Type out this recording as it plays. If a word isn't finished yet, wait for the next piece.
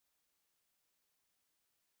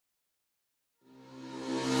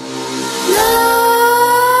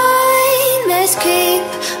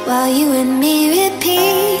while you and me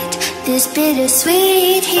repeat. This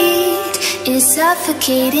bittersweet heat is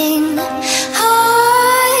suffocating.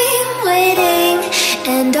 I'm waiting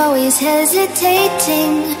and always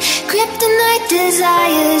hesitating. Kryptonite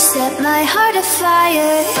desires set my heart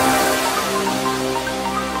afire.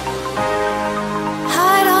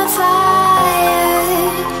 Heart on fire.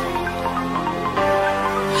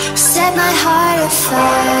 Set my heart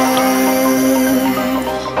afire.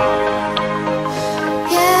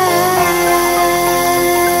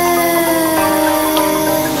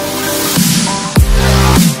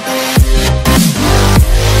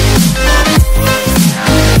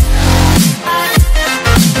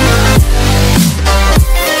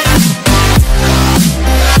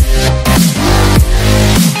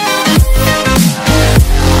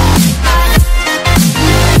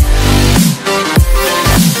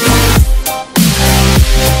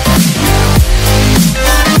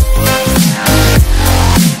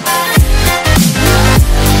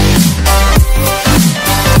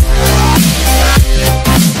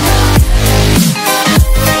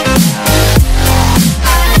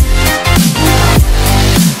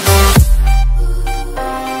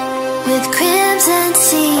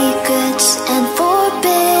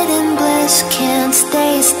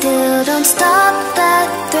 Don't stop that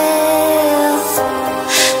thrill.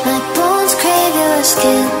 My bones crave your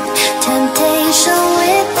skin. Temptation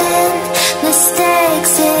within.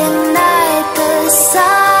 Mistakes ignite the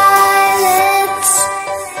silence.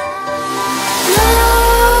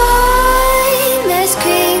 Nightmares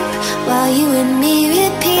creep while you and me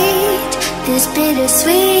repeat. This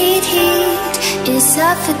bittersweet heat is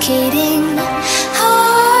suffocating.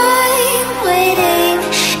 I'm waiting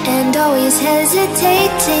and always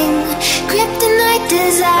hesitating. Kryptonite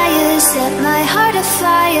desires set my heart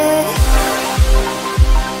afire.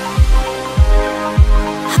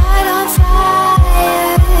 Heart on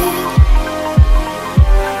fire.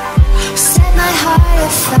 Set my heart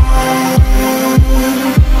afire.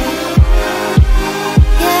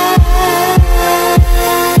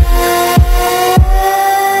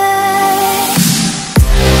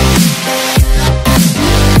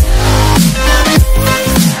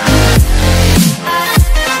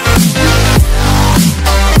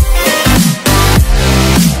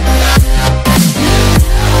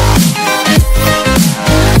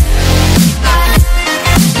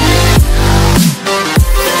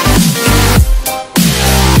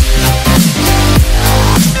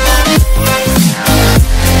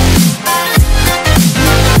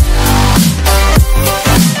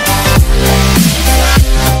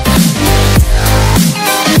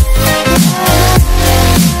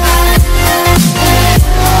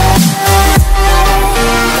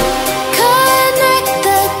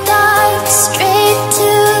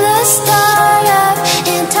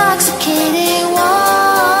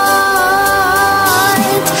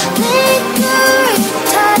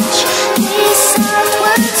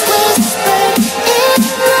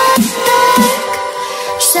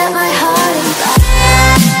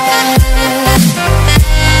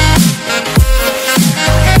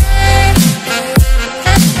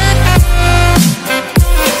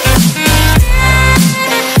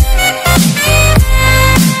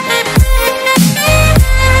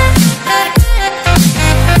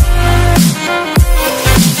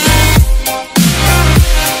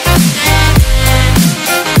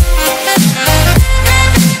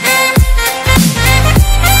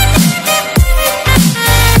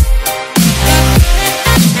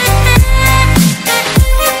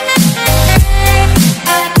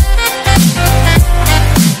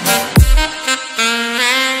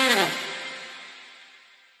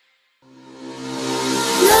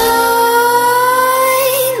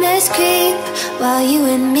 While you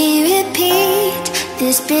and me repeat,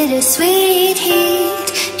 this bittersweet heat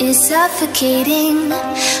is suffocating.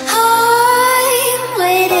 I'm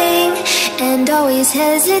waiting and always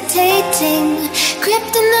hesitating.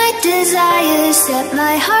 Kryptonite desires set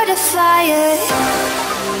my heart afire.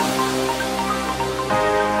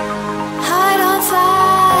 Heart on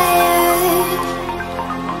fire.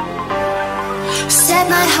 Set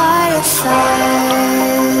my heart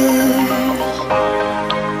afire.